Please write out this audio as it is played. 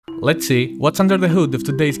Let's see what's under the hood of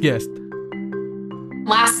today's guest.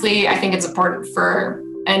 Lastly, I think it's important for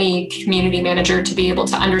any community manager to be able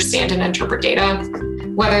to understand and interpret data,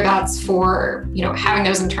 whether that's for, having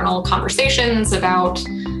those internal conversations about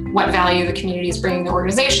what value the community is bringing the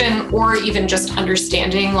organization, or even just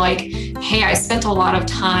understanding hey, I spent a lot of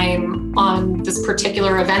time on this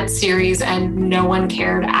particular event series and no one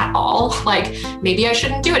cared at all. Maybe I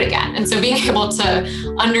shouldn't do it again. And so being able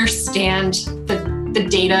to understand the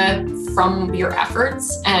data from your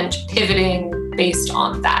efforts and pivoting based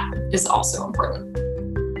on that is also important.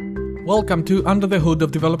 Welcome to Under the Hood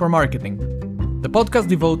of Developer Marketing, the podcast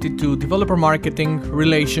devoted to developer marketing,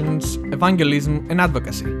 relations, evangelism, and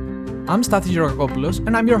advocacy. I'm Stathis Georgakopoulos,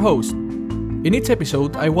 and I'm your host. In each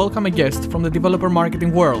episode, I welcome a guest from the developer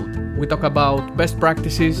marketing world. We talk about best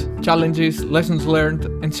practices, challenges, lessons learned,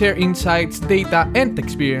 and share insights, data, and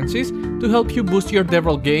experiences to help you boost your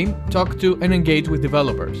DevRel game, talk to, and engage with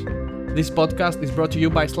developers. This podcast is brought to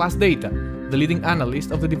you by SlashData, the leading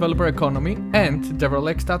analyst of the developer economy, and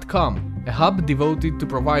DevrelX.com, a hub devoted to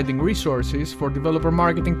providing resources for developer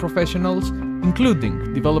marketing professionals,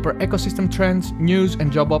 including developer ecosystem trends, news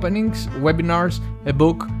and job openings, webinars, a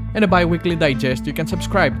book, and a bi-weekly digest you can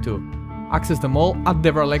subscribe to. Access them all at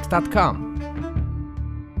DevrelX.com.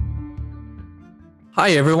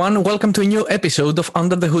 Hi everyone, welcome to a new episode of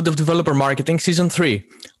Under the Hood of Developer Marketing Season 3.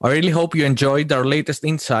 I really hope you enjoyed our latest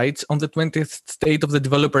insights on the 20th State of the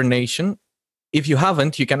Developer Nation. If you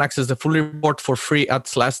haven't, you can access the full report for free at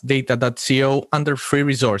slashdata.co under free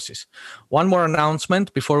resources. One more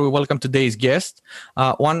announcement before we welcome today's guest,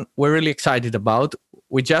 one we're really excited about.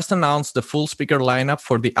 We just announced the full speaker lineup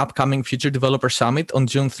for the upcoming Future Developer Summit on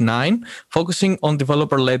June 9, focusing on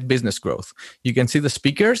developer-led business growth. You can see the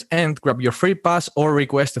speakers and grab your free pass or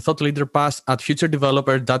request a thought leader pass at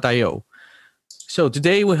futuredeveloper.io. So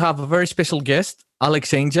today we have a very special guest,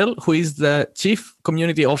 Alex Angel, who is the Chief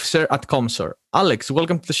Community Officer at Comsor. Alex,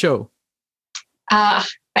 welcome to the show.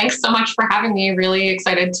 Thanks so much for having me. Really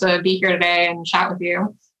excited to be here today and chat with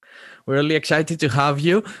you. We're really excited to have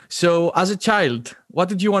you. So as a child, what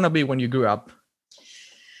did you want to be when you grew up?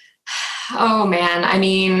 Oh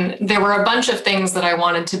man, there were a bunch of things that I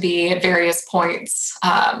wanted to be at various points,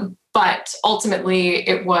 but ultimately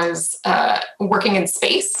it was working in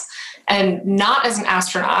space. And not as an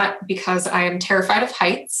astronaut because I am terrified of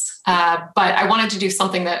heights, but I wanted to do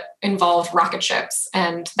something that involved rocket ships.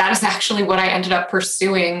 And that is actually what I ended up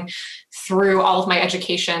pursuing through all of my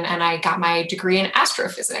education. And I got my degree in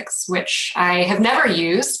astrophysics, which I have never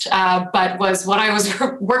used, but was what I was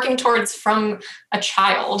working towards from a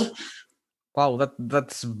child. Wow,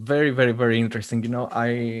 that's very, very, very interesting.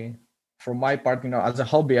 For my part, as a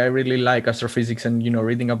hobby, I really like astrophysics and,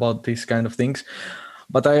 reading about these kind of things.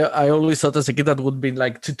 But I always thought as a kid that would be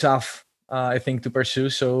too tough, I think, to pursue.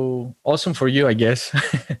 So awesome for you, I guess.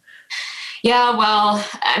 Yeah, well,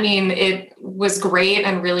 it was great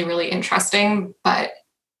and really, really interesting, but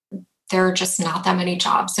there are just not that many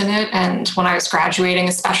jobs in it. And when I was graduating,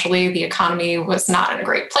 especially, the economy was not in a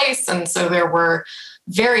great place. And so there were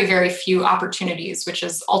very, very few opportunities, which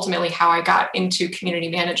is ultimately how I got into community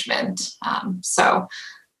management. So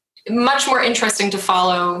much more interesting to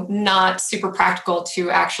follow, not super practical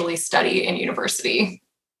to actually study in university.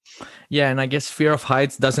 Yeah, and I guess fear of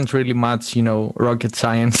heights doesn't really match, rocket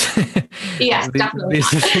science. Yeah, definitely.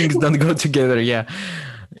 These things don't go together, yeah.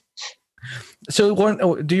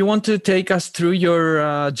 So do you want to take us through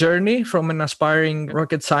your journey from an aspiring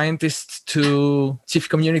rocket scientist to Chief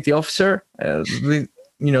Community Officer? These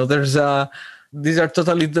are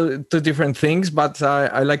totally two different things, but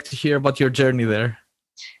I like to hear about your journey there.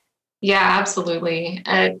 Yeah, absolutely.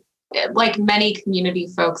 Like many community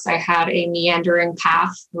folks, I had a meandering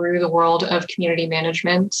path through the world of community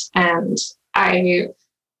management. And my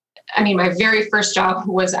very first job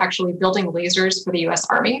was actually building lasers for the US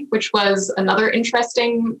Army, which was another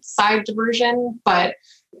interesting side diversion. But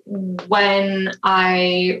when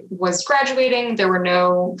I was graduating, there were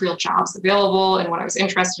no real jobs available in what I was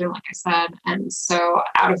interested in, like I said. And so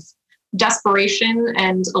out of desperation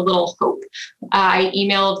and a little hope, I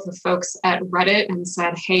emailed the folks at Reddit and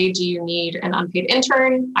said, hey, do you need an unpaid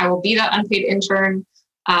intern? I will be that unpaid intern.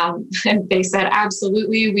 And they said,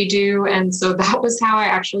 absolutely, we do. And so that was how I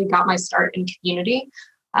actually got my start in community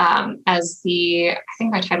I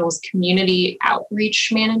think my title was Community Outreach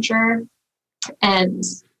Manager. And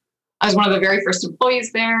I was one of the very first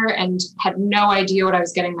employees there and had no idea what I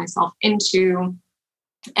was getting myself into.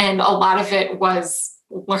 And a lot of it was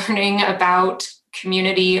learning about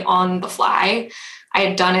community on the fly. I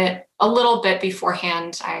had done it a little bit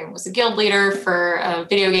beforehand, I was a guild leader for a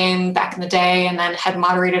video game back in the day, and then had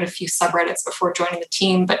moderated a few subreddits before joining the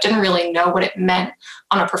team, but didn't really know what it meant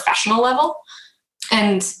on a professional level.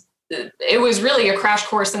 And it was really a crash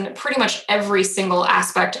course in pretty much every single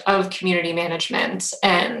aspect of community management.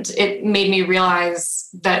 And it made me realize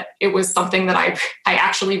that it was something that I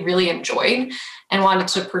actually really enjoyed and wanted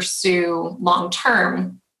to pursue long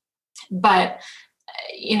term. But,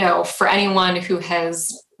 for anyone who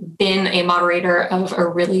has been a moderator of a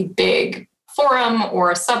really big forum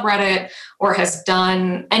or a subreddit, or has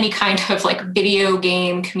done any kind of like video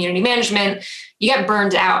game community management, you get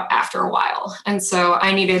burned out after a while. And so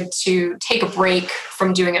I needed to take a break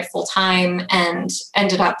from doing it full time, and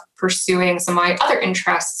ended up pursuing some of my other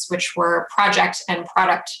interests, which were project and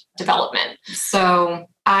product development. So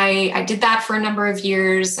I did that for a number of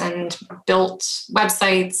years and built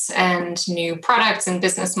websites and new products and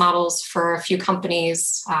business models for a few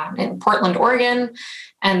companies in Portland, Oregon.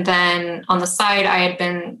 And then on the side, I had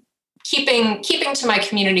been keeping to my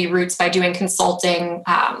community roots by doing consulting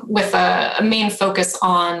with a main focus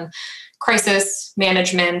on crisis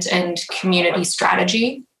management and community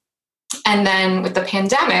strategy. And then with the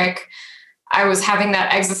pandemic, I was having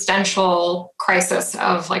that existential crisis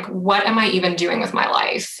of like, what am I even doing with my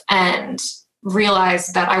life? And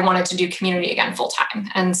realized that I wanted to do community again full time.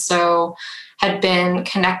 And so had been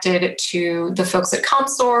connected to the folks at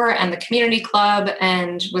ComStore and the community club,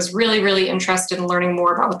 and was really, really interested in learning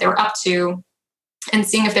more about what they were up to and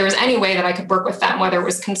seeing if there was any way that I could work with them, whether it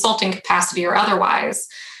was consulting capacity or otherwise.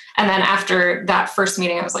 And then after that first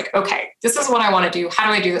meeting, I was like, okay, this is what I want to do. How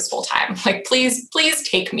do I do this full time? Like, please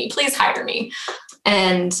take me, please hire me.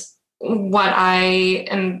 And what I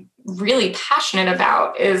am really passionate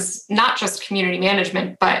about is not just community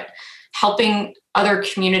management, but helping other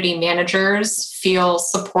community managers feel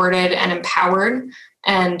supported and empowered,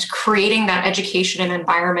 and creating that education and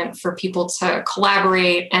environment for people to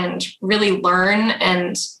collaborate and really learn,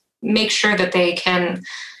 and make sure that they can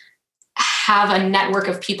have a network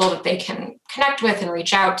of people that they can connect with and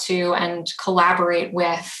reach out to and collaborate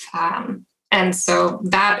with. And so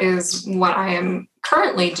that is what I am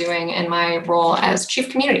currently doing in my role as Chief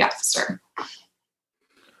Community Officer.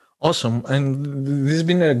 Awesome. And this has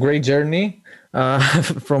been a great journey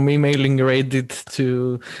from emailing Reddit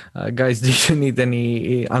to guys, do you need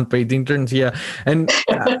any unpaid interns? Yeah. And,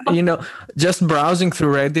 just browsing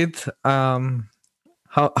through Reddit,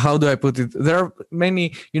 how do I put it? There are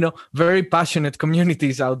many, very passionate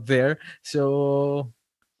communities out there. So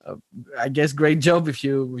I guess great job if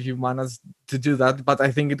you managed to do that. But I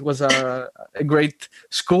think it was a great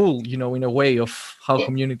school, in a way of how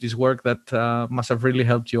communities work that must have really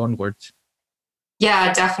helped you onwards.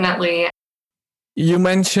 Yeah, definitely. You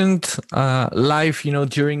mentioned life,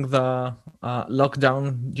 during the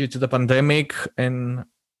lockdown due to the pandemic, and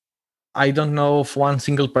I don't know of one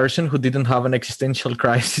single person who didn't have an existential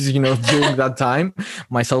crisis, during that time,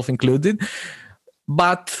 myself included.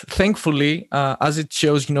 But thankfully, as it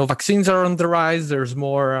shows, vaccines are on the rise. There's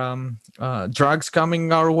more drugs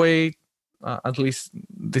coming our way. At least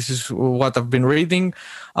this is what I've been reading.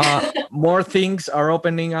 More things are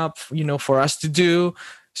opening up, for us to do.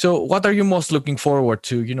 So what are you most looking forward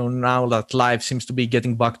to, now that life seems to be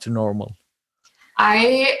getting back to normal?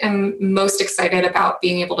 I am most excited about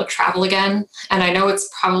being able to travel again. And I know it's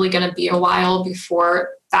probably going to be a while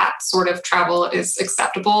before that sort of travel is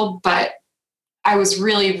acceptable, but I was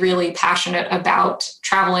really, really passionate about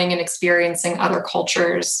traveling and experiencing other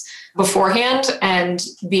cultures beforehand, and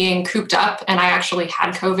being cooped up. And I actually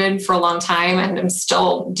had COVID for a long time, and I'm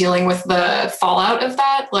still dealing with the fallout of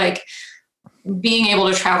that. Like, being able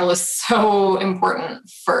to travel is so important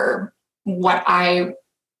for what I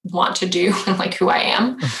want to do and like who I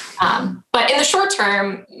am. But in the short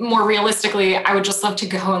term, more realistically, I would just love to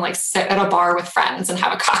go and like sit at a bar with friends and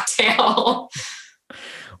have a cocktail.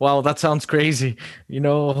 Wow, that sounds crazy.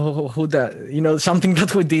 Something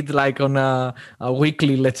that we did like on a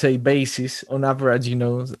weekly, let's say, basis on average,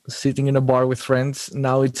 sitting in a bar with friends.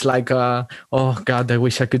 Now it's like, oh God, I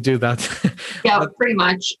wish I could do that. Yeah, but, pretty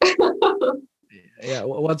much. Yeah.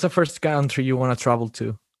 What's the first country you want to travel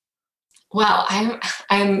to? Well,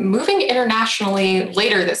 I'm moving internationally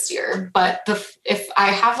later this year, but if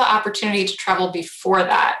I have the opportunity to travel before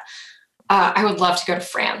that, I would love to go to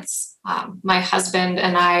France. My husband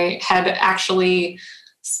and I had actually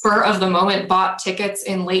spur of the moment bought tickets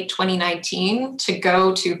in late 2019 to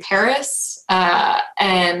go to Paris.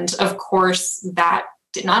 And of course, that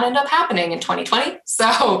did not end up happening in 2020.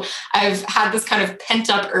 So I've had this kind of pent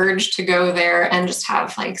up urge to go there and just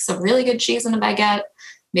have like some really good cheese in a baguette,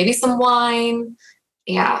 maybe some wine.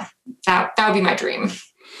 Yeah, that would be my dream.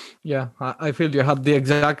 Yeah, I feel you had the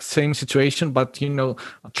exact same situation, but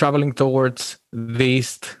traveling towards the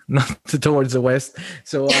east, not towards the west.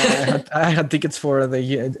 So I had tickets for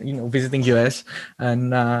the visiting US,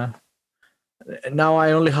 and now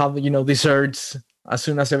I only have these urge. As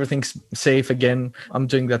soon as everything's safe again, I'm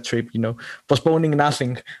doing that trip. Postponing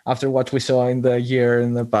nothing after what we saw in the year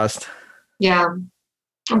in the past. Yeah.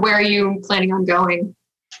 Where are you planning on going?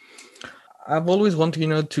 I've always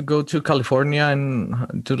wanted, to go to California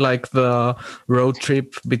and do like the road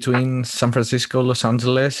trip between San Francisco, Los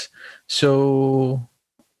Angeles. So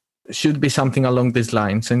should be something along these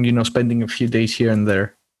lines, and spending a few days here and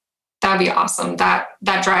there. That'd be awesome. That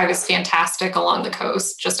drive is fantastic along the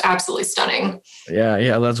coast. Just absolutely stunning.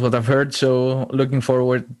 Yeah, that's what I've heard. So looking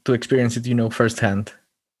forward to experience it, firsthand.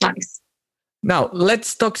 Nice. Now,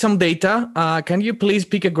 let's talk some data. Can you please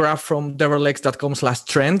pick a graph from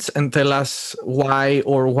deverlex.com/trends and tell us why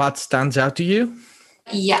or what stands out to you?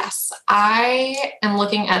 Yes, I am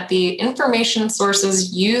looking at the information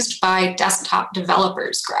sources used by desktop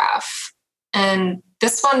developers graph. And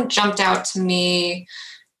this one jumped out to me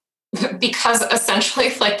because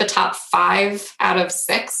essentially, like the top 5 out of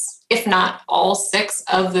 6, if not all 6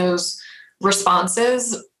 of those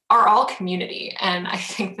responses, are all community. And I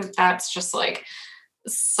think that that's just like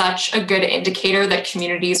such a good indicator that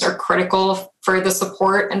communities are critical for the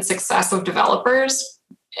support and success of developers.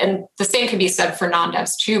 And the same can be said for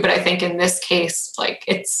non-devs too, but I think in this case, like,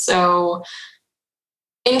 it's so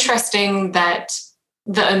interesting that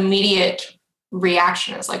the immediate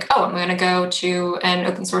reaction is like, oh, I'm going to go to an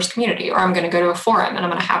open source community, or I'm going to go to a forum and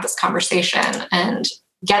I'm going to have this conversation and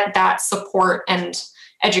get that support and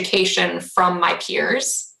education from my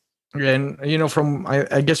peers. And from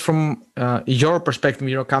I guess from your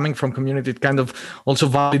perspective, coming from community, it kind of also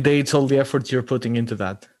validates all the efforts you're putting into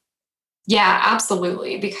that. Yeah,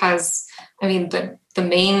 absolutely. Because I mean, the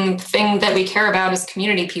main thing that we care about as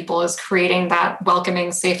community people is creating that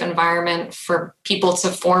welcoming, safe environment for people to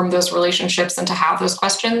form those relationships and to have those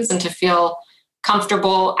questions and to feel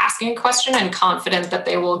comfortable asking a question and confident that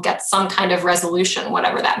they will get some kind of resolution,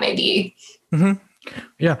 whatever that may be. Mm-hmm.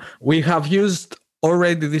 Yeah, we have used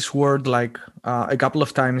already this word like a couple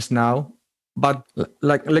of times now, but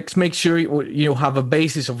like let's make sure you have a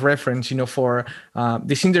basis of reference for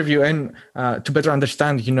this interview and to better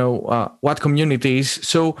understand what community is.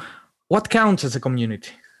 So what counts as a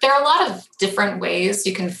community? There are a lot of different ways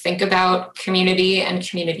you can think about community and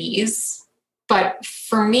communities, but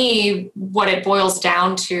for me, what it boils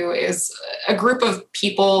down to is a group of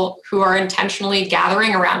people who are intentionally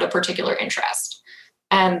gathering around a particular interest.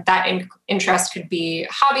 And that interest could be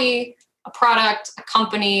a hobby, a product, a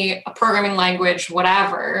company, a programming language,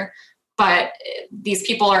 whatever. But these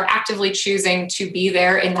people are actively choosing to be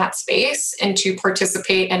there in that space and to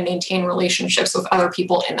participate and maintain relationships with other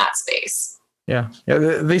people in that space. Yeah.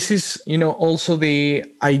 This is, also the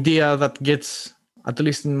idea that gets, at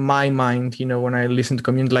least in my mind, when I listen to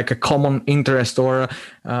community, like a common interest or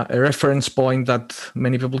a reference point that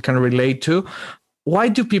many people can relate to. Why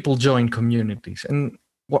do people join communities, and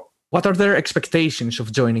what are their expectations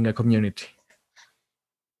of joining a community?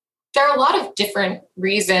 There are a lot of different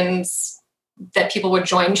reasons that people would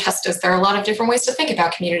join, just as there are a lot of different ways to think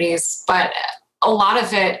about communities. But a lot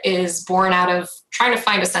of it is born out of trying to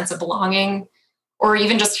find a sense of belonging, or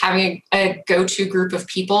even just having a go-to group of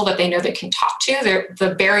people that they know they can talk to.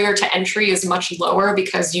 The barrier to entry is much lower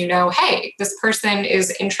because hey, this person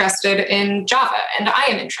is interested in Java and I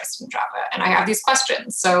am interested in Java and I have these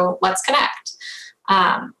questions, so let's connect.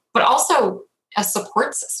 But also a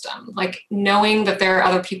support system, like knowing that there are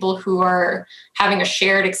other people who are having a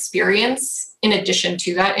shared experience in addition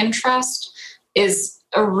to that interest is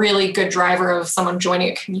a really good driver of someone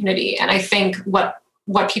joining a community. And I think what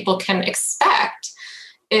people can expect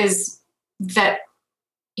is that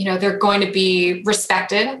they're going to be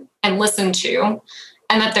respected and listened to,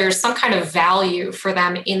 and that there's some kind of value for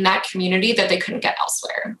them in that community that they couldn't get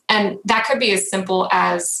elsewhere. And that could be as simple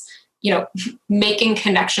as making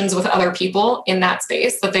connections with other people in that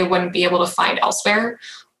space that they wouldn't be able to find elsewhere,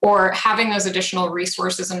 or having those additional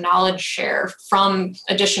resources and knowledge share from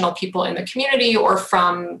additional people in the community or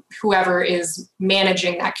from whoever is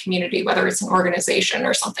managing that community, whether it's an organization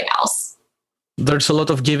or something else. There's a lot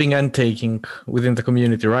of giving and taking within the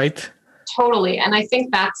community, right? Totally. And I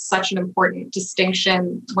think that's such an important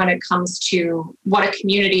distinction when it comes to what a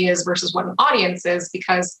community is versus what an audience is,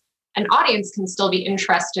 because an audience can still be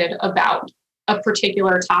interested about a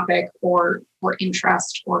particular topic or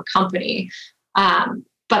interest or company,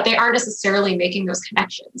 but they aren't necessarily making those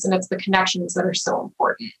connections. And it's the connections that are so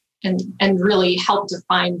important and really help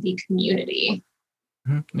define the community.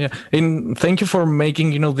 Mhm. Yeah, and thank you for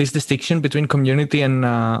making this distinction between community and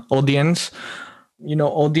audience.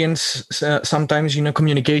 Audience sometimes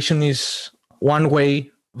communication is one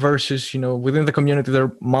way versus within the community there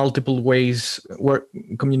are multiple ways where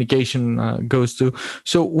communication goes to.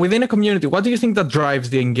 So within a community, what do you think that drives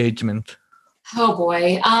the engagement? Oh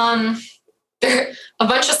boy. A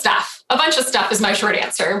bunch of stuff. A bunch of stuff is my short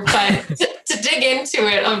answer. But to dig into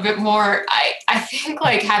it a bit more, I think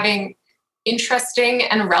like having interesting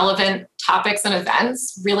and relevant topics and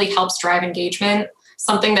events really helps drive engagement,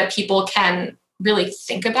 something that people can really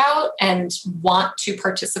think about and want to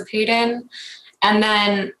participate in. And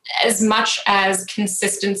then, as much as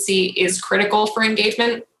consistency is critical for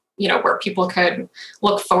engagement, where people could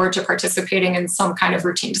look forward to participating in some kind of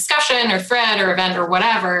routine discussion or thread or event or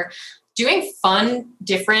whatever, doing fun,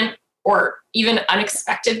 different, or even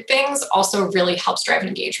unexpected things also really helps drive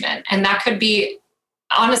engagement. And that could be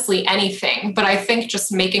honestly anything, but I think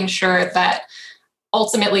just making sure that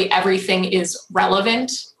ultimately everything is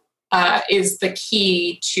relevant is the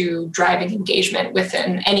key to driving engagement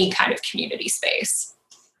within any kind of community space.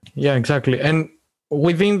 Yeah, exactly. And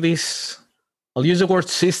within this, I'll use the word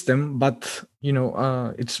system, but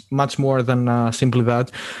it's much more than simply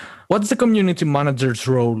that. What's the community manager's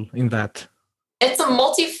role in that? It's a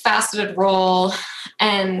multifaceted role,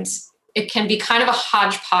 and it can be kind of a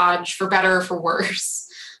hodgepodge, for better or for worse.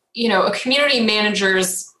 A community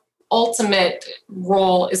manager's ultimate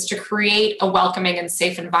role is to create a welcoming and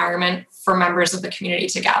safe environment for members of the community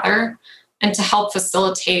to gather and to help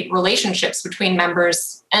facilitate relationships between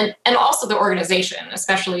members and also the organization,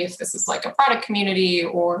 especially if this is like a product community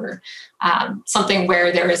or something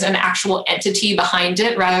where there is an actual entity behind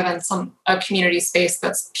it rather than a community space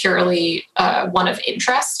that's purely one of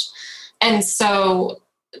interest. And so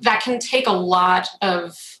that can take a lot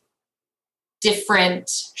of different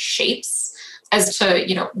shapes as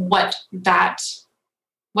to what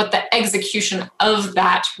the execution of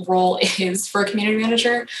that role is for a community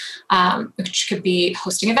manager, which could be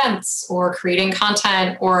hosting events or creating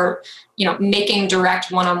content or making direct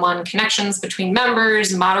one-on-one connections between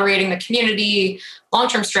members, moderating the community,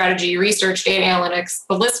 long-term strategy, research, data analytics.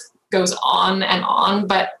 The list goes on and on,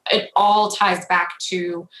 but it all ties back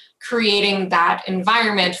to creating that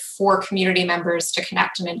environment for community members to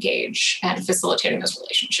connect and engage and facilitating those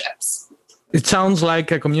relationships. It sounds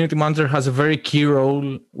like a community manager has a very key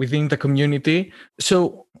role within the community.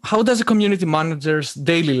 So how does a community manager's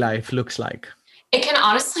daily life looks like? It can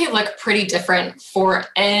honestly look pretty different for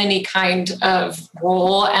any kind of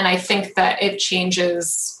role. And I think that it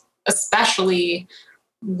changes, especially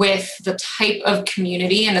with the type of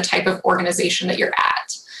community and the type of organization that you're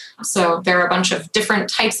at. So there are a bunch of different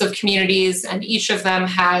types of communities, and each of them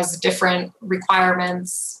has different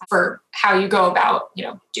requirements for how you go about,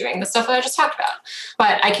 doing the stuff that I just talked about.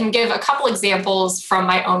 But I can give a couple examples from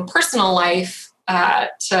my own personal life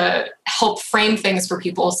to help frame things for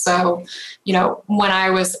people. So, when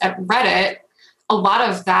I was at Reddit, a lot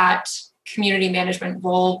of that community management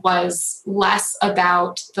role was less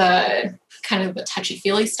about the kind of the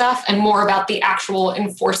touchy-feely stuff and more about the actual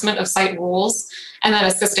enforcement of site rules, and then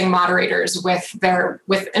assisting moderators with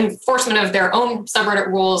enforcement of their own subreddit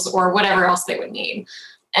rules or whatever else they would need.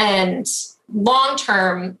 And long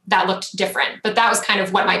term, that looked different, but that was kind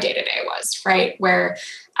of what my day-to-day was, right? Where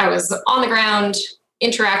I was on the ground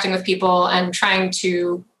interacting with people and trying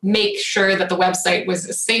to make sure that the website was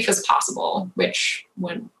as safe as possible, which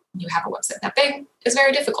when you have a website that big is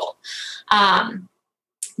very difficult.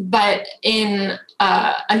 But in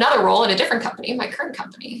another role in a different company, my current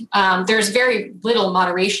company, there's very little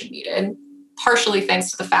moderation needed, partially thanks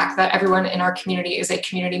to the fact that everyone in our community is a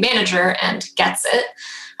community manager and gets it.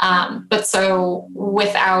 But so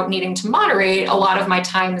without needing to moderate, a lot of my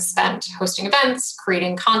time is spent hosting events,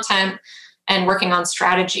 creating content, and working on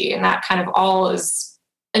strategy. And that kind of all is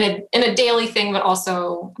in a daily thing, but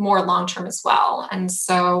also more long-term as well. And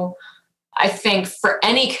so I think for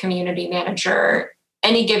any community manager,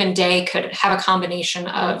 any given day could have a combination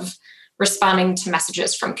of responding to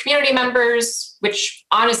messages from community members, which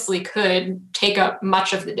honestly could take up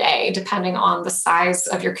much of the day, depending on the size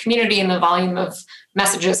of your community and the volume of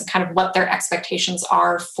messages and kind of what their expectations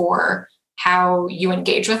are for how you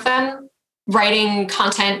engage with them. Writing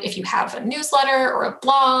content if you have a newsletter or a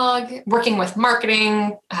blog, working with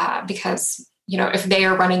marketing, because if they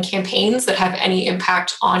are running campaigns that have any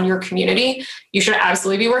impact on your community, you should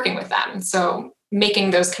absolutely be working with them. So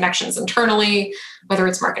making those connections internally, whether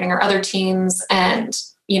it's marketing or other teams, and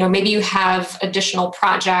maybe you have additional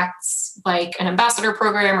projects like an ambassador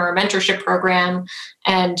program or a mentorship program,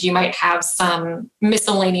 and you might have some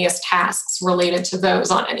miscellaneous tasks related to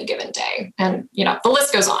those on any given day. And, the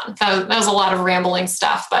list goes on. That was a lot of rambling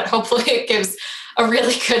stuff, but hopefully it gives a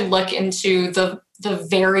really good look into the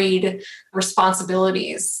varied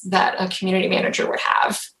responsibilities that a community manager would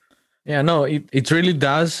have. Yeah, no, it really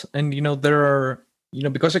does. And, there are,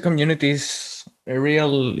 because a community is a real,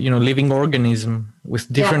 living organism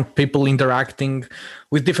with different people interacting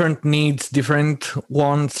with different needs, different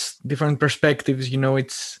wants, different perspectives,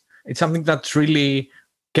 it's something that really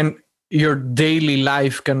your daily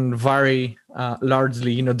life can vary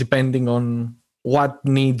largely, depending on what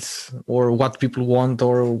needs or what people want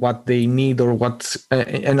or what they need or what,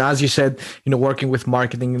 and as you said, working with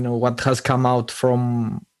marketing, what has come out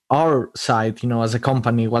from our side, as a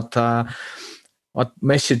company, what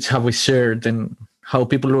message have we shared and how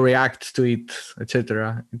people react to it,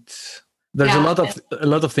 etc. There's a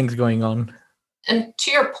lot of things going on. And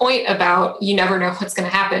to your point about you never know what's going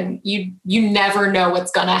to happen, you never know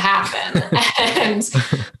what's going to happen. And,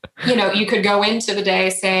 you could go into the day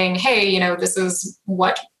saying, hey, this is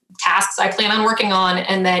what tasks I plan on working on.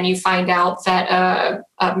 And then you find out that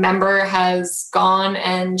a member has gone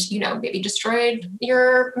and, maybe destroyed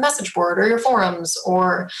your message board or your forums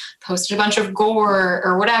or posted a bunch of gore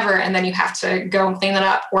or whatever. And then you have to go and clean that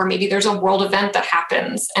up. Or maybe there's a world event that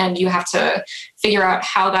happens and you have to figure out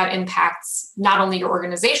how that impacts not only your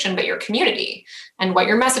organization, but your community and what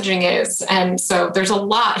your messaging is. And so there's a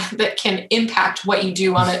lot that can impact what you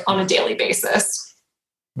do on a daily basis.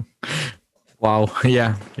 Wow.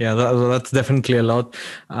 Yeah. That's definitely a lot.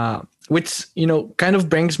 Which, kind of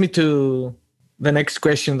brings me to the next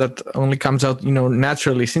question that only comes out,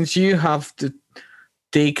 naturally, since you have to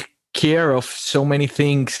take care of so many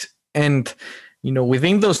things and,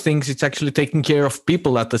 within those things, it's actually taking care of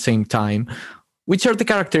people at the same time. Which are the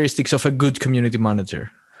characteristics of a good community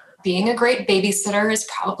manager? Being a great babysitter is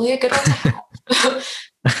probably a good one to have.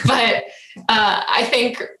 But I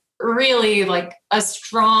think really like a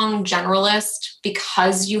strong generalist,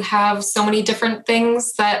 because you have so many different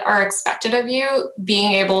things that are expected of you,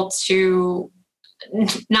 being able to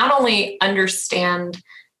not only understand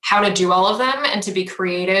how to do all of them and to be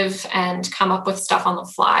creative and come up with stuff on the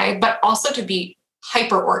fly, but also to be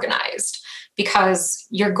hyper organized, because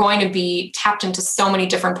you're going to be tapped into so many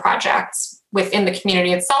different projects within the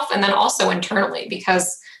community itself and then also internally,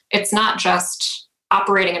 because it's not just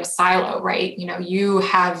operating in a silo, right? You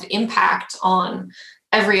have impact on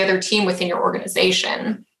every other team within your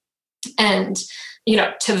organization. And,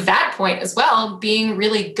 to that point as well, being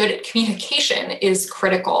really good at communication is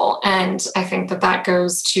critical. And I think that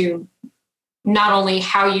goes to not only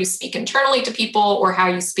how you speak internally to people or how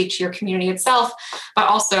you speak to your community itself, but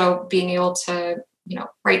also being able to,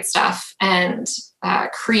 write stuff and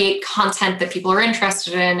create content that people are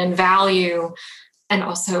interested in and value. And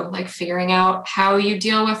also like figuring out how you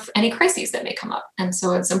deal with any crises that may come up. And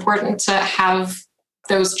so it's important to have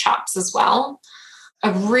those chops as well.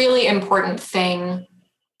 A really important thing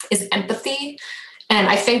is empathy. And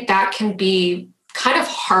I think that can be kind of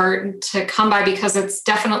hard to come by because it's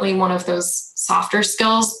definitely one of those softer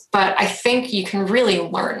skills. But I think you can really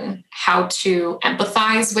learn how to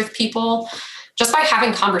empathize with people just by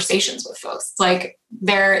having conversations with folks. Like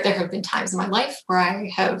there have been times in my life where I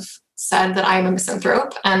have said that I'm a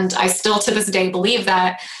misanthrope, and I still to this day believe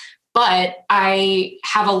that, but I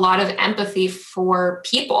have a lot of empathy for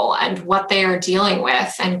people and what they are dealing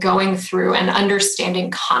with and going through and understanding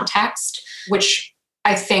context, which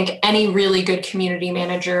I think any really good community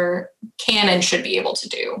manager can and should be able to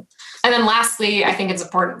do. And then lastly, I think it's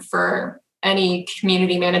important for any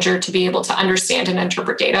community manager to be able to understand and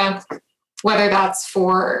interpret data, whether that's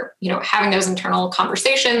for, having those internal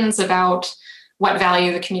conversations about what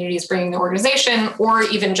value the community is bringing the organization, or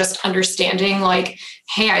even just understanding like,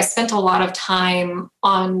 hey, I spent a lot of time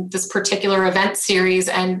on this particular event series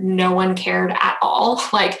and no one cared at all.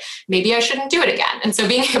 Like maybe I shouldn't do it again. And so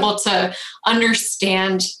being able to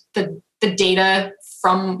understand the data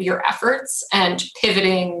from your efforts and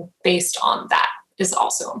pivoting based on that is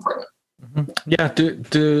also important. Yeah,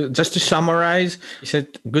 to just to summarize, you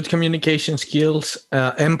said good communication skills,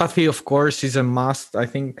 empathy, of course, is a must. I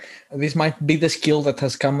think this might be the skill that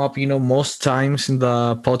has come up, most times in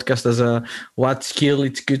the podcast as what skill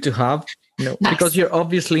it's good to have. Nice. Because you're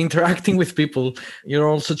obviously interacting with people, you're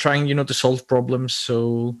also trying, to solve problems.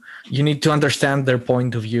 So you need to understand their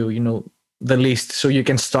point of view, the least, so you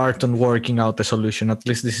can start on working out a solution. At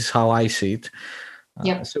least this is how I see it.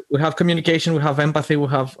 Yep. So we have communication, we have empathy, we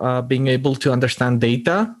have being able to understand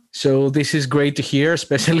data. So this is great to hear,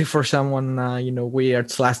 especially for someone, we at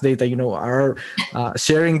Slash Data, are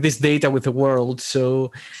sharing this data with the world.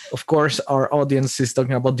 So of course, our audience is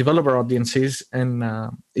talking about developer audiences, and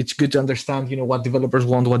it's good to understand, what developers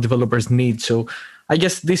want, what developers need. So I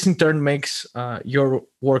guess this in turn makes your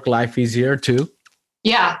work life easier too.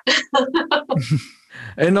 Yeah.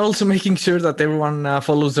 And also making sure that everyone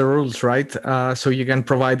follows the rules, right? So you can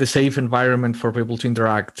provide a safe environment for people to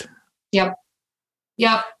interact. Yep.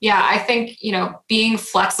 Yeah. I think, being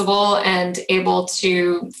flexible and able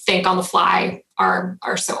to think on the fly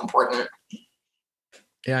are so important.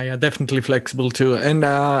 Yeah, definitely flexible too. And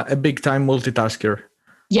a big time multitasker.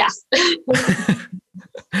 Yes.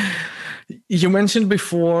 You mentioned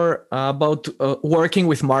before about working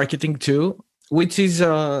with marketing too, which is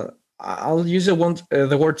I'll use the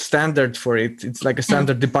word standard for it. It's like a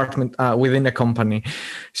standard department within a company.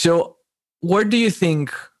 So where do you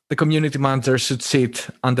think the community manager should sit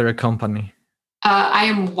under a company? I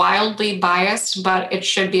am wildly biased, but it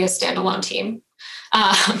should be a standalone team.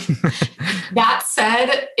 That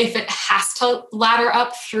said, if it has to ladder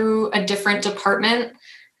up through a different department,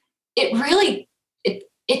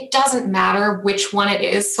 it doesn't matter which one it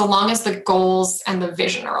is, so long as the goals and the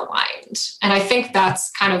vision are aligned. And I think that's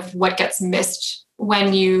kind of what gets missed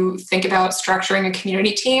when you think about structuring a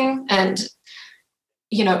community team. And,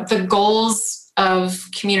 the goals of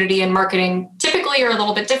community and marketing typically are a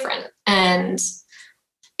little bit different. And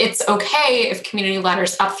it's okay if community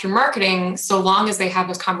ladders up through marketing, so long as they have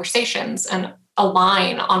those conversations and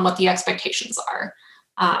align on what the expectations are.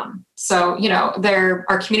 So, there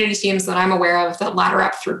are community teams that I'm aware of that ladder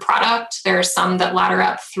up through product. There are some that ladder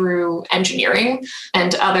up through engineering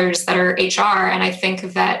and others that are HR. And I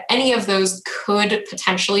think that any of those could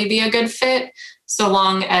potentially be a good fit, so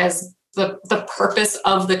long as the purpose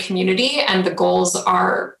of the community and the goals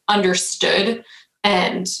are understood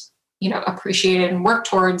and, appreciated and worked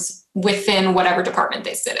towards within whatever department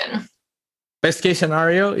they sit in. Best case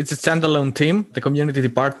scenario, it's a standalone team, the community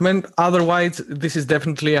department. Otherwise, this is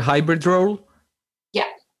definitely a hybrid role. Yeah.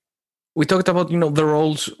 We talked about, the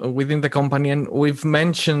roles within the company, and we've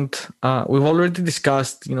we've already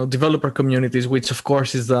discussed, developer communities, which of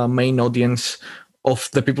course is the main audience of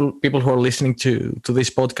the people who are listening to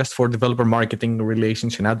this podcast for developer marketing,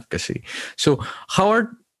 relations, and advocacy. So how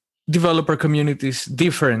are developer communities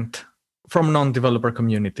different from non-developer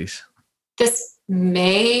communities? This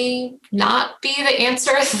may not be the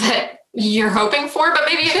answer that you're hoping for, but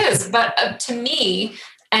maybe it is. But to me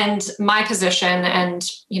and my position, and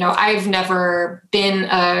I've never been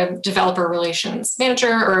a developer relations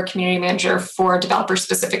manager or a community manager for a developer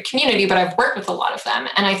specific community, but I've worked with a lot of them.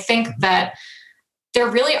 And I think that there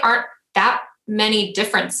really aren't that many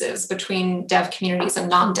differences between dev communities and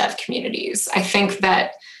non-dev communities. I think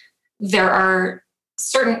that there are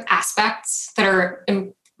certain aspects that are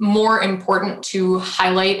more important to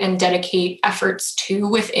highlight and dedicate efforts to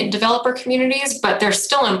within developer communities, but they're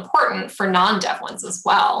still important for non-dev ones as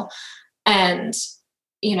well. And,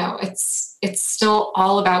 it's still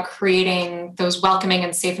all about creating those welcoming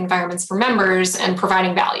and safe environments for members and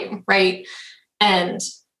providing value, right? And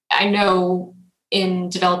I know in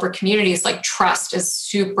developer communities, like trust is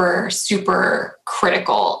super, super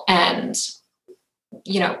critical, and,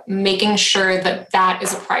 making sure that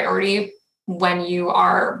is a priority when you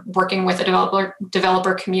are working with a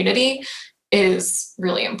developer community is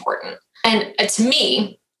really important. And to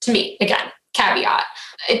me, again, caveat,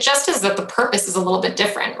 it just is that the purpose is a little bit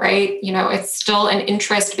different, right? It's still an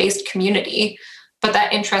interest-based community, but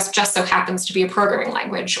that interest just so happens to be a programming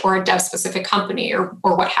language or a dev-specific company or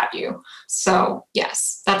what have you. So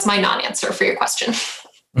yes, that's my non-answer for your question.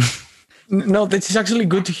 No, this is actually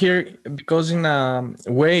good to hear, because in a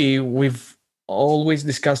way we've always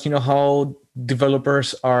discussed, how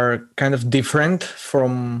developers are kind of different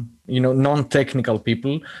from, non-technical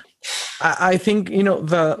people. I think,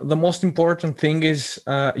 the most important thing is,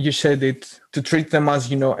 you said it, to treat them as,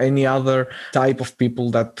 any other type of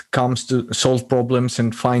people that comes to solve problems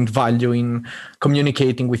and find value in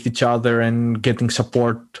communicating with each other and getting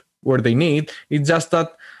support where they need. It's just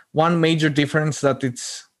that one major difference, that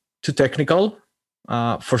it's too technical,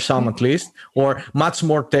 for some at least, or much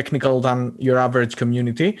more technical than your average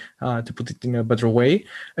community, to put it in a better way.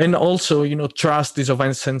 And also, trust is of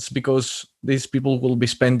essence, because these people will be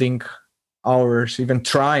spending hours even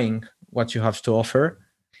trying what you have to offer.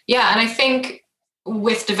 Yeah, and I think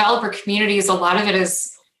with developer communities, a lot of it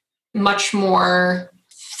is much more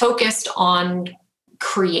focused on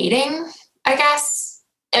creating, I guess,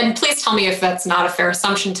 and please tell me if that's not a fair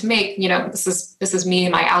assumption to make. This is me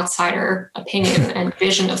and my outsider opinion and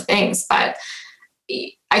vision of things, but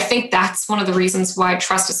I think that's one of the reasons why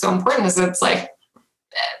trust is so important. Is it's like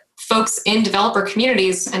folks in developer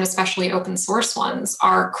communities, and especially open source ones,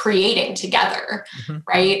 are creating together,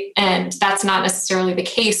 right? And that's not necessarily the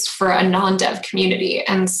case for a non-dev community.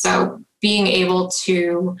 And so being able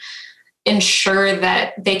to ensure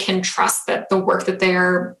that they can trust that the work that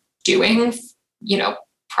they're doing,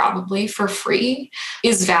 probably for free,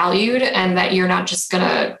 is valued, and that you're not just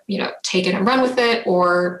gonna, take it and run with it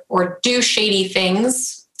or do shady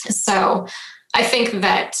things. So I think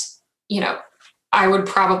that, I would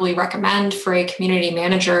probably recommend for a community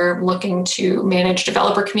manager looking to manage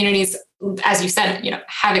developer communities, as you said,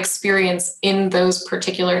 have experience in those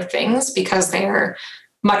particular things, because they're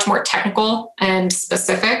much more technical and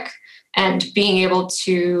specific. And being able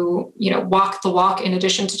to, walk the walk in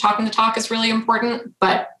addition to talking the talk is really important.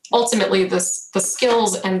 But ultimately, the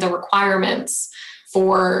skills and the requirements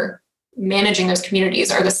for managing those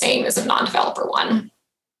communities are the same as a non-developer one.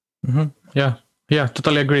 Yeah,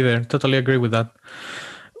 totally agree there. Totally agree with that.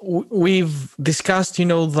 We've discussed,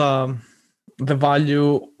 the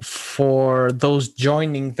value for those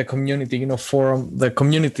joining the community, from the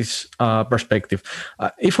community's perspective.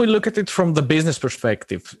 If we look at it from the business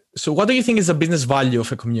perspective, so what do you think is the business value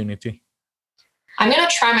of a community? I'm going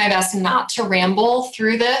to try my best not to ramble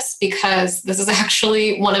through this, because this is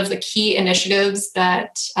actually one of the key initiatives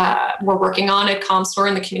that we're working on at CommStore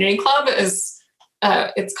and the Community Club.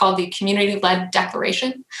 It's called the Community-Led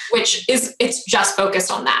Declaration, it's just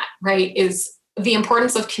focused on that, right? Is the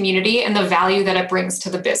importance of community and the value that it brings to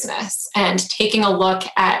the business, and taking a look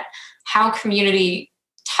at how community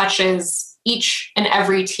touches each and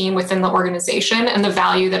every team within the organization and the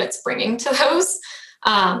value that it's bringing to those.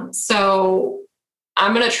 So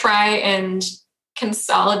I'm going to try and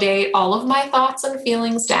consolidate all of my thoughts and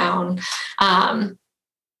feelings down,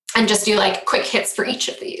 and just do like quick hits for each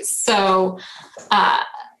of these. So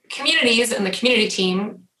communities and the community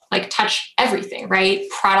team touch everything, right?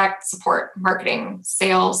 Product, support, marketing,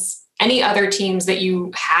 sales, any other teams that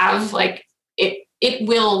you have, it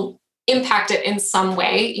will impact it in some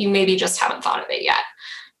way. You maybe just haven't thought of it yet.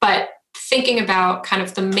 But thinking about kind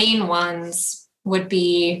of the main ones would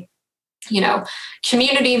be,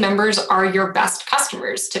 community members are your best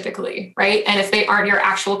customers typically, right? And if they aren't your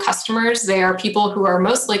actual customers, they are people who are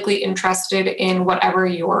most likely interested in whatever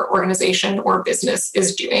your organization or business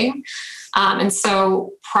is doing. And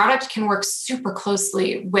so product can work super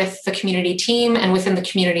closely with the community team and within the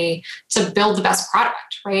community to build the best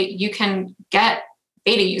product, right? You can get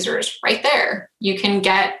beta users right there. You can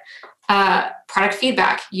get product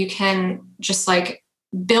feedback. You can just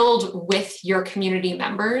build with your community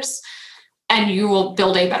members, and you will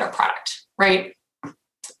build a better product, right?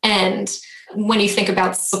 And when you think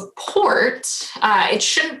about support, it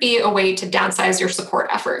shouldn't be a way to downsize your support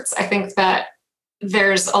efforts. I think that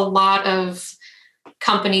there's a lot of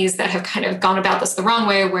companies that have kind of gone about this the wrong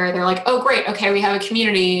way, where they're like, oh, great, okay, we have a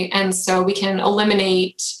community, and so we can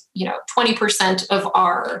eliminate 20% of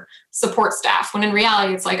our support staff, when in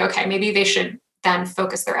reality, it's okay, maybe they should then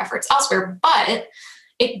focus their efforts elsewhere. But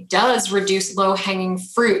it does reduce low-hanging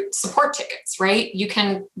fruit support tickets, right? You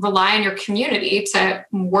can rely on your community to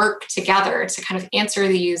work together to kind of answer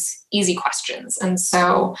these easy questions. And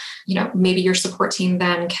so, maybe your support team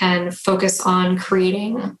then can focus on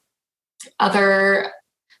creating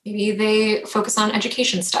maybe they focus on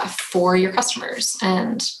education stuff for your customers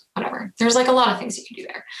and whatever. There's a lot of things you can do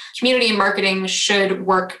there. Community and marketing should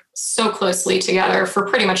work so closely together for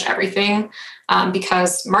pretty much everything,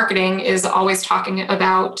 because marketing is always talking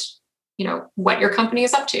about, what your company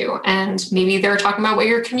is up to. And maybe they're talking about what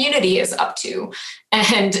your community is up to.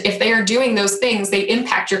 And if they are doing those things, they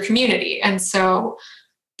impact your community. And so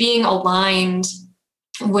being aligned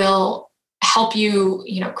will help you,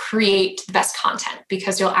 create the best content,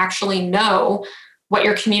 because you'll actually know what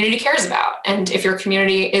your community cares about. And if your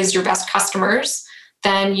community is your best customers,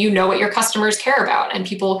 then you know what your customers care about. And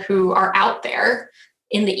people who are out there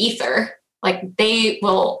in the ether, they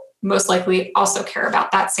will most likely also care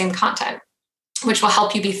about that same content, which will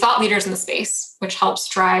help you be thought leaders in the space, which helps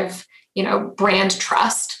drive, brand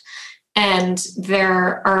trust. And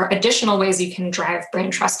there are additional ways you can drive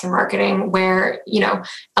brand trust through marketing, where,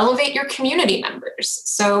 elevate your community members.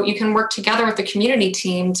 So you can work together with the community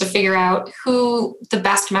team to figure out who the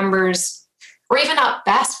best members, or even not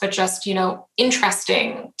best, but just,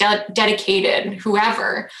 interesting, dedicated,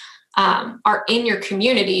 whoever are in your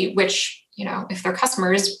community, which, if they're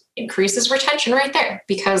customers, increases retention right there,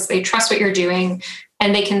 because they trust what you're doing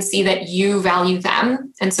and they can see that you value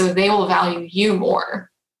them. And so they will value you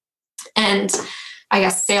more. And I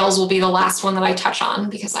guess sales will be the last one that I touch on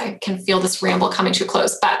because I can feel this ramble coming to a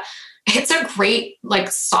close. But it's a great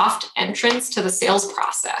soft entrance to the sales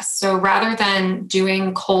process. So rather than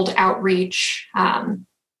doing cold outreach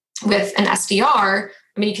with an SDR,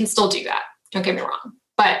 I mean, you can still do that. Don't get me wrong.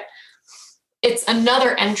 But it's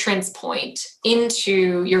another entrance point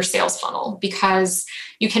into your sales funnel because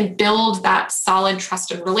you can build that solid,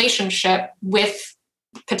 trusted relationship with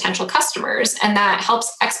potential customers. And that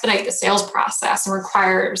helps expedite the sales process and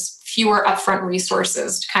requires fewer upfront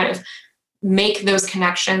resources to kind of make those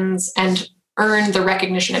connections and earn the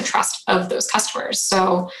recognition and trust of those customers.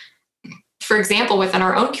 So, for example, within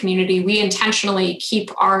our own community, we intentionally keep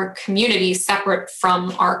our community separate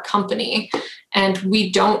from our company, and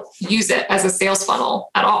we don't use it as a sales funnel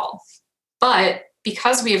at all. But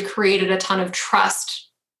because we have created a ton of trust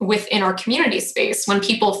within our community space, when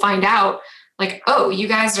people find out, oh, you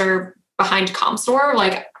guys are behind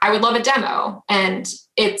CommStore, I would love a demo. And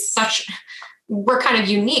it's we're kind of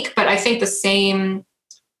unique, but I think the same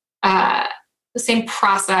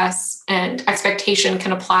process and expectation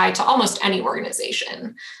can apply to almost any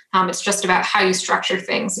organization. It's just about how you structure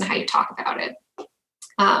things and how you talk about it.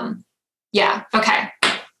 Yeah. Okay.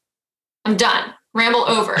 I'm done. Ramble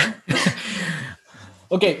over.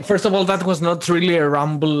 Okay. First of all, that was not really a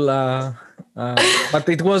ramble, but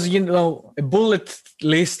it was, a bullet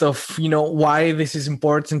list of, why this is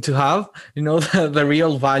important to have, the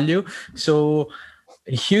real value. So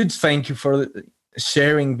a huge thank you for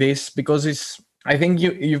sharing this, because I think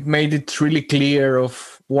you've made it really clear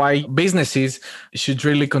of why businesses should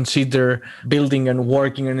really consider building and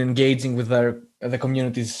working and engaging with the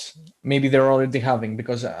communities maybe they're already having,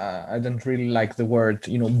 because I don't really like the word,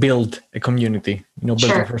 build a community, building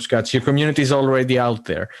Sure. from scratch. Your community is already out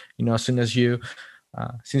there. As soon as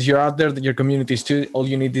since you're out there, your community is too, all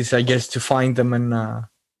you need is, I guess, to find them and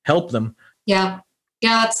help them. Yeah.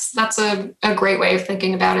 Yeah, that's a great way of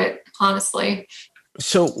thinking about it, honestly.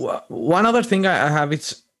 So one other thing I have,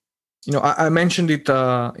 it's, I mentioned it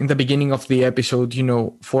in the beginning of the episode,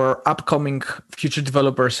 for upcoming Future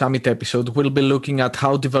Developer Summit episode, we'll be looking at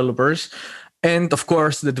how developers and, of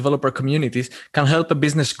course, the developer communities can help a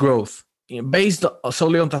business growth. Based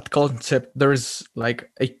solely on that concept, there's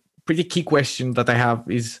a pretty key question that I have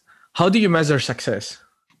is, how do you measure success?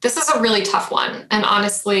 This is a really tough one, and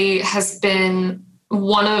honestly has been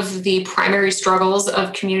one of the primary struggles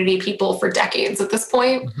of community people for decades at this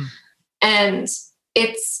point. Mm-hmm. And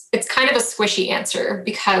it's kind of a squishy answer,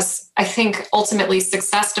 because I think ultimately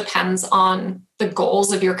success depends on the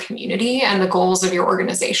goals of your community and the goals of your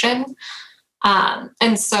organization.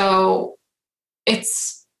 And so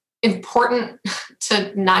it's important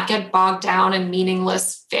to not get bogged down in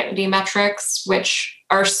meaningless vanity metrics, which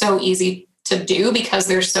are so easy to do because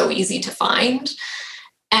they're so easy to find.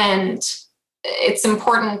 And it's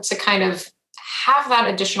important to kind of have that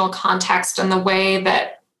additional context. And the way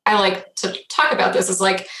that I like to talk about this is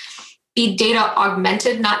be data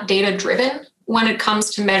augmented, not data driven, when it comes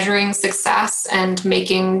to measuring success and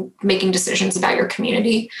making decisions about your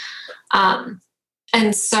community.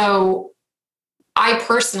 And so I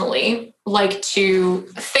personally like to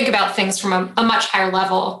think about things from a much higher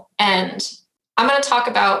level. And I'm going to talk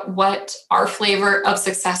about what our flavor of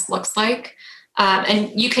success looks like.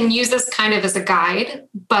 And you can use this kind of as a guide,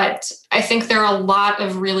 but I think there are a lot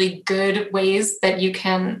of really good ways that you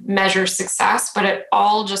can measure success, but it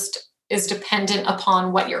all just is dependent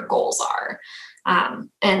upon what your goals are.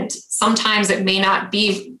 And sometimes it may not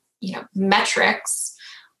be, metrics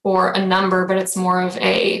or a number, but it's more of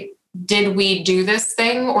did we do this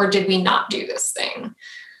thing or did we not do this thing?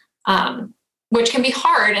 Which can be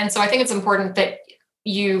hard. And so I think it's important that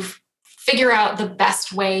you figure out the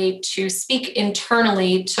best way to speak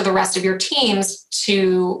internally to the rest of your teams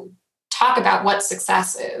to talk about what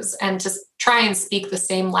success is and to try and speak the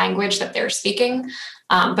same language that they're speaking.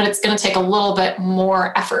 But it's going to take a little bit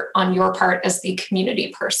more effort on your part as the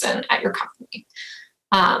community person at your company.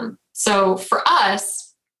 So for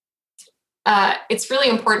us, it's really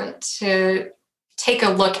important to take a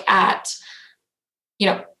look at,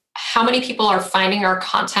 how many people are finding our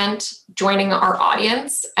content, joining our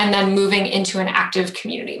audience, and then moving into an active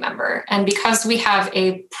community member. And because we have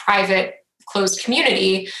a private, closed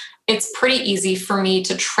community, it's pretty easy for me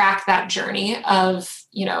to track that journey of,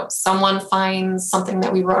 someone finds something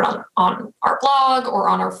that we wrote on our blog or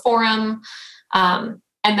on our forum, and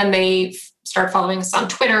then they start following us on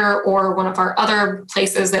Twitter or one of our other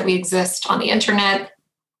places that we exist on the internet.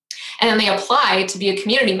 And then they apply to be a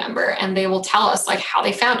community member, and they will tell us how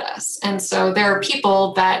they found us. And so there are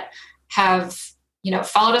people that have,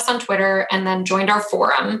 followed us on Twitter and then joined our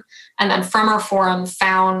forum And then from our forum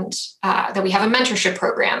found that we have a mentorship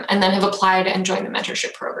program, and then have applied and joined the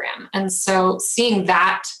mentorship program. And so seeing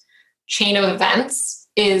that chain of events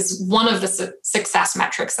is one of the success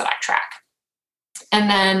metrics that I track. And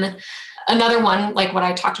then another one, like what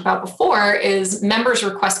I talked about before, is members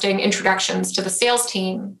requesting introductions to the sales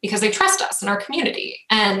team because they trust us in our community.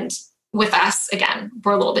 And with us, again,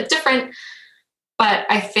 we're a little bit different, but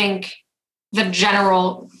I think the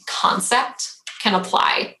general concept can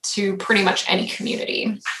apply to pretty much any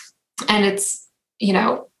community. And it's,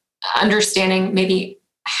 understanding maybe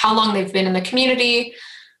how long they've been in the community,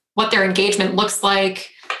 what their engagement looks like,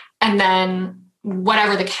 and then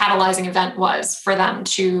whatever the catalyzing event was for them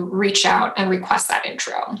to reach out and request that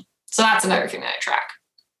intro. So that's another thing that I track.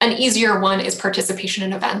 An easier one is participation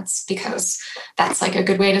in events, because that's like a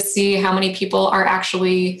good way to see how many people are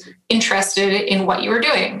actually interested in what you are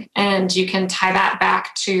doing. And you can tie that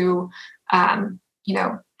back to,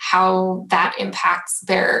 how that impacts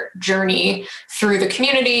their journey through the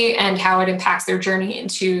community and how it impacts their journey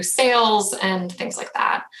into sales and things like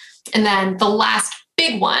that. And then the last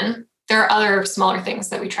big one, there are other smaller things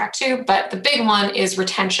that we track too, but the big one is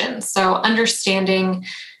retention. So understanding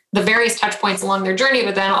the various touch points along their journey,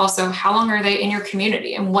 but then also how long are they in your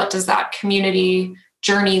community and what does that community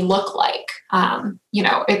journey look like?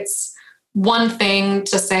 It's one thing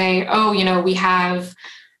to say, we have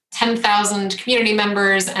 10,000 community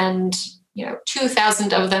members and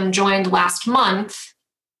 2,000 of them joined last month.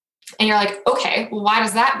 And you're like, okay, well, why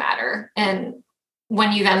does that matter? And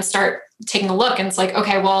when you then start taking a look and it's like,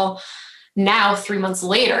 okay, well, now 3 months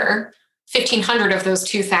later, 1,500 of those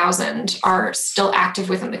 2,000 are still active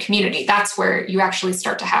within the community. That's where you actually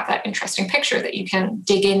start to have that interesting picture that you can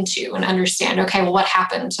dig into and understand, okay, well, what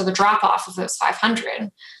happened to the drop off of those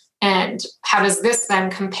 500? And how does this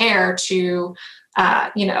then compare to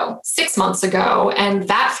 6 months ago and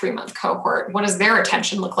that 3-month cohort? What does their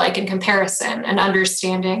attention look like in comparison? And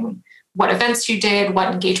understanding what events you did,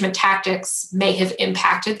 what engagement tactics may have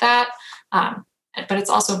impacted that. But it's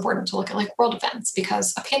also important to look at like world events,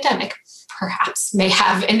 because a pandemic perhaps may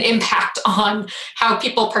have an impact on how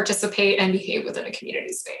people participate and behave within a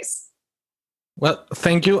community space. Well,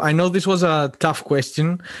 thank you. I know this was a tough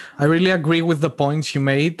question. I really agree with the points you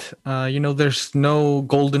made. There's no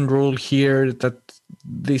golden rule here that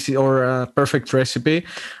this is or a perfect recipe,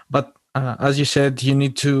 but as you said, you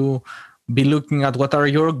need to be looking at what are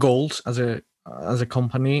your goals as a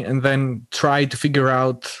company, and then try to figure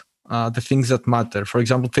out the things that matter. For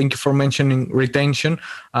example, thank you for mentioning retention.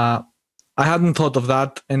 I hadn't thought of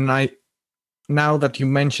that, and now that you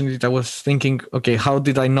mentioned it, I was thinking, okay, how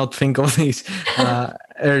did I not think of this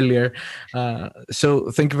earlier? So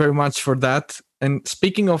thank you very much for that. And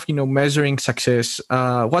speaking of, measuring success,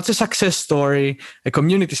 what's a success story, a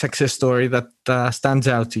community success story that stands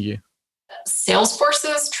out to you?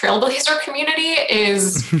 Salesforce's Trailblazer community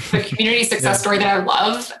is the community success story that I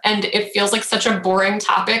love. And it feels like such a boring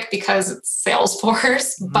topic because it's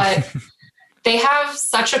Salesforce, but they have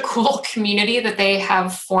such a cool community that they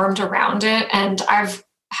have formed around it. And I've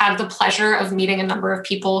had the pleasure of meeting a number of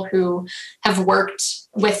people who have worked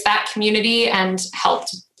with that community and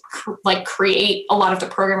helped create a lot of the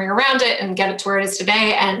programming around it and get it to where it is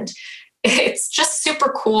today. And it's just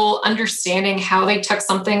super cool understanding how they took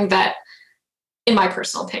something that, in my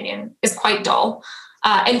personal opinion, is quite dull,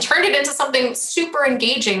 and turned it into something super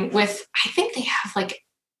engaging with, I think they have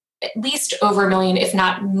at least over 1 million, if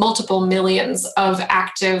not multiple millions of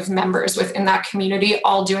active members within that community,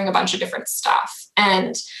 all doing a bunch of different stuff.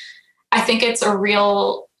 And I think it's a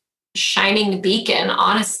real shining beacon,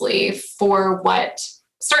 honestly, for what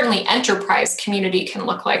certainly enterprise community can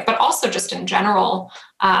look like, but also just in general,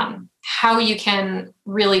 how you can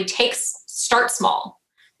really start small.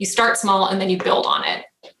 You start small and then you build on it.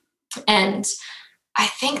 And I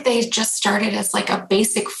think they just started as a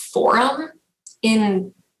basic forum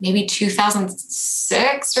in maybe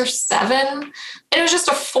 2006 or 2007. And it was just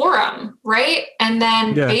a forum, right? And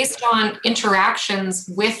then based on interactions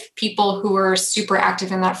with people who were super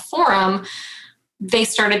active in that forum, they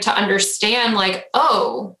started to understand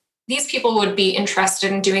these people would be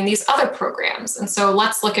interested in doing these other programs. And so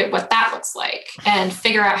let's look at what that looks like and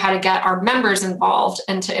figure out how to get our members involved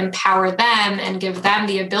and to empower them and give them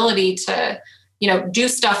the ability to, do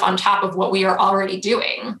stuff on top of what we are already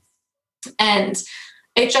doing. And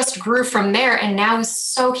it just grew from there and now is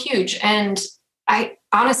so huge. And I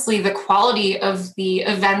honestly, the quality of the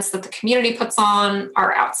events that the community puts on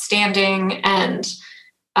are outstanding, and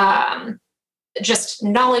just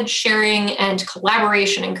knowledge sharing and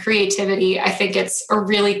collaboration and creativity. I think it's a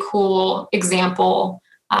really cool example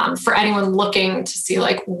for anyone looking to see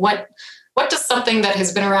what what does something that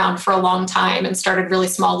has been around for a long time and started really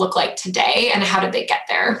small look like today, and how did they get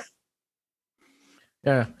there?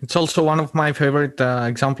 Yeah, it's also one of my favorite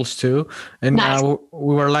examples too. And Nice.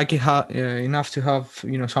 we were lucky enough to have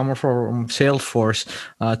someone from Salesforce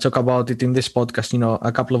talk about it in this podcast.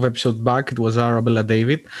 A couple of episodes back, it was Arabella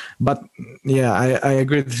David. But yeah, I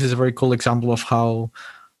agree. This is a very cool example of how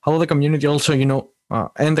the community also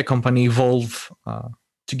and the company evolve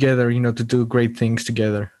together. To do great things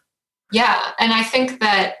together. Yeah, and I think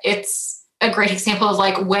that it's a great example of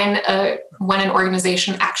like when an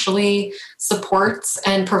organization actually supports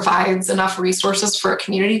and provides enough resources for a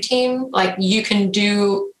community team, like you can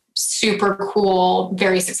do super cool,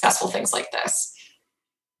 very successful things like this.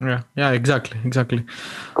 Yeah, exactly.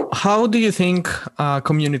 How do you think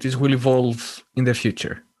communities will evolve in the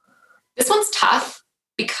future? This one's tough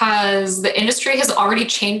because the industry has already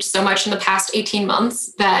changed so much in the past 18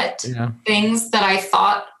 months that things that I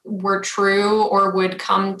thought were true or would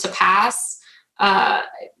come to pass,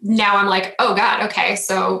 now I'm like, oh God, okay,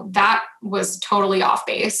 so that was totally off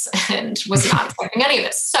base and was not expecting any of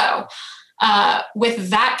this. So with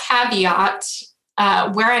that caveat,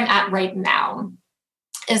 where I'm at right now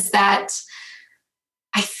is that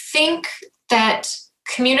I think that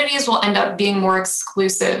communities will end up being more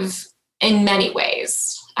exclusive in many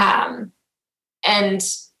ways. And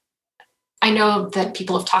I know that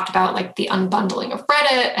people have talked about like the unbundling of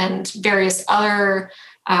Reddit and various other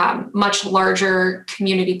much larger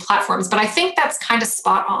community platforms, but I think that's kind of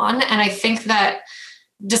spot on. And I think that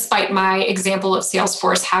despite my example of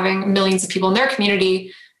Salesforce having millions of people in their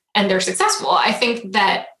community and they're successful, I think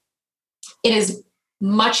that it is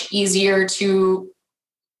much easier to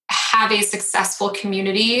have a successful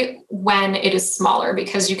community when it is smaller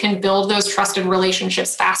because you can build those trusted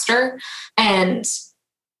relationships faster. And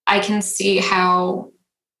I can see how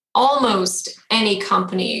almost any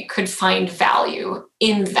company could find value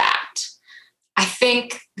in that. I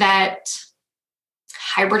think that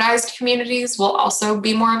hybridized communities will also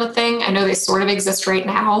be more of a thing. I know they sort of exist right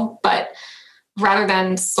now, but rather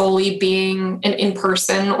than solely being an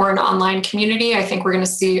in-person or an online community, I think we're going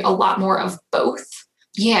to see a lot more of both.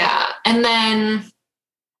 Yeah. And then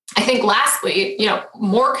I think lastly,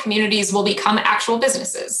 more communities will become actual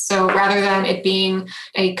businesses. So rather than it being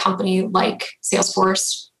a company like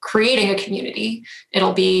Salesforce creating a community,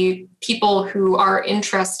 it'll be people who are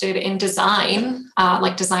interested in design,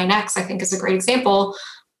 like DesignX, I think is a great example,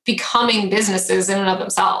 becoming businesses in and of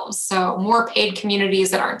themselves. So more paid communities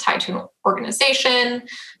that aren't tied to an organization.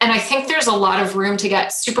 And I think there's a lot of room to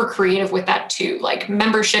get super creative with that too. Like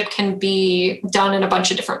membership can be done in a bunch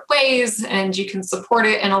of different ways and you can support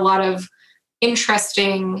it in a lot of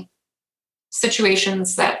interesting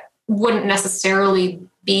situations that wouldn't necessarily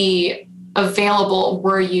be available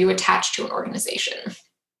were you attached to an organization.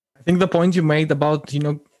 I think the point you made about,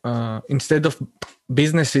 instead of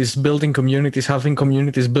businesses building communities, having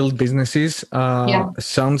communities build businesses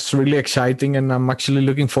sounds really exciting. And I'm actually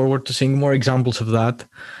looking forward to seeing more examples of that.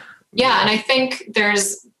 Yeah. And I think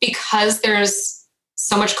because there's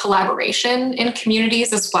so much collaboration in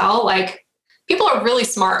communities as well, like people are really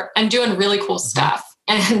smart and doing really cool stuff.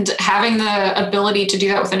 And having the ability to do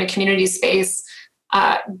that within a community space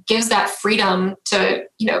gives that freedom to,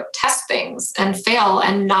 test things and fail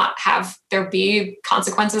and not have there be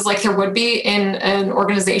consequences like there would be in an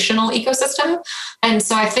organizational ecosystem. And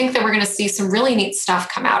so I think that we're going to see some really neat stuff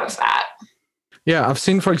come out of that. Yeah, I've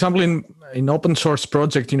seen, for example, in open source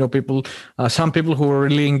project, people, some people who were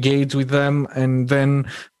really engaged with them, and then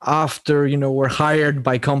after, were hired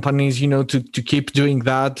by companies, to keep doing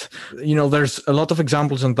that. There's a lot of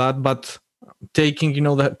examples on that, but taking,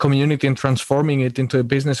 the community and transforming it into a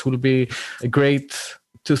business will be a great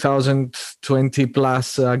 2020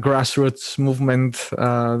 plus grassroots movement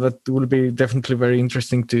that will be definitely very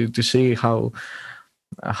interesting to see how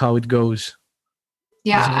it goes.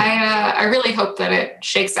 Yeah, I really hope that it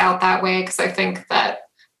shakes out that way because I think that,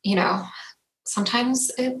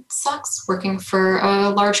 sometimes it sucks working for a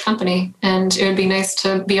large company, and it would be nice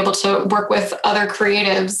to be able to work with other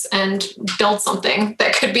creatives and build something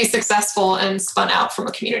that could be successful and spun out from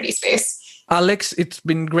a community space. Alex, it's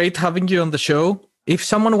been great having you on the show. If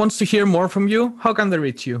someone wants to hear more from you, how can they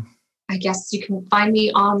reach you? I guess you can find me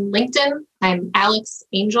on LinkedIn. I'm Alex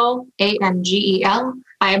Angel, Angel.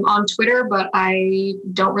 I am on Twitter, but I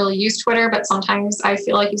don't really use Twitter, but sometimes I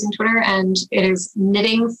feel like using Twitter, and it is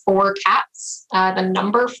knitting for cats, the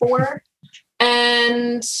number 4.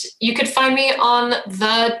 And you could find me on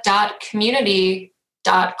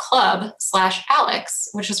the.community.club/Alex,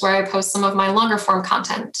 which is where I post some of my longer form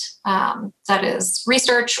content. That is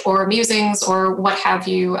research or musings or what have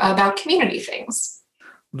you about community things.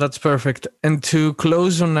 That's perfect. And to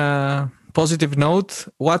close on a positive note,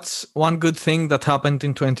 what's one good thing that happened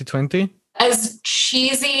in 2020? As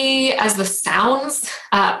cheesy as this sounds,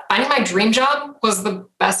 finding my dream job was the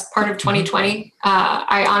best part of 2020.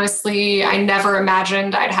 I never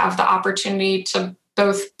imagined I'd have the opportunity to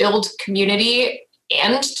both build community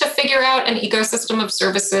and to figure out an ecosystem of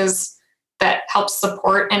services that helps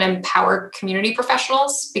support and empower community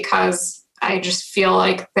professionals, because I just feel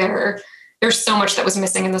like there's so much that was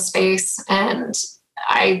missing in the space, and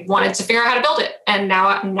I wanted to figure out how to build it. And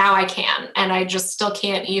now I can, and I just still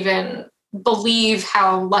can't even believe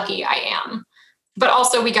how lucky I am. But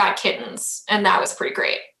also we got kittens, and that was pretty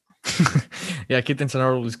great. Yeah, kittens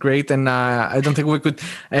are always great. And I don't think we could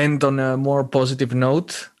end on a more positive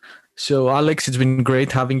note. So Alex, it's been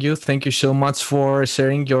great having you. Thank you so much for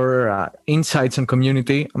sharing your insights on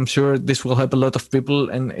community. I'm sure this will help a lot of people,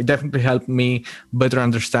 and it definitely helped me better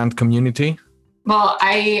understand community. Well,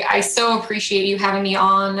 I so appreciate you having me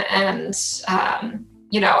on. And,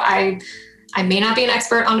 I may not be an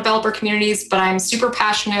expert on developer communities, but I'm super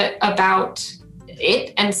passionate about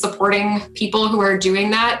it and supporting people who are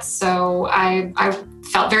doing that. So I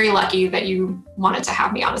felt very lucky that you wanted to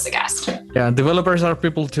have me on as a guest. Yeah, developers are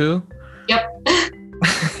people too. Yep.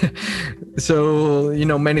 So,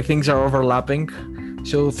 many things are overlapping.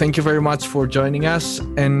 So thank you very much for joining us.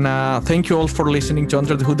 And thank you all for listening to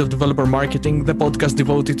Under the Hood of Developer Marketing, the podcast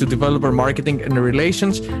devoted to developer marketing and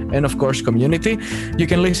relations, and of course, community. You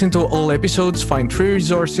can listen to all episodes, find free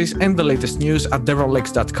resources, and the latest news at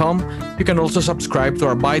devralex.com. You can also subscribe to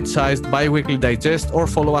our bite-sized bi-weekly digest or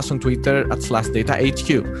follow us on Twitter at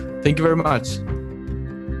 /datahq. Thank you very much.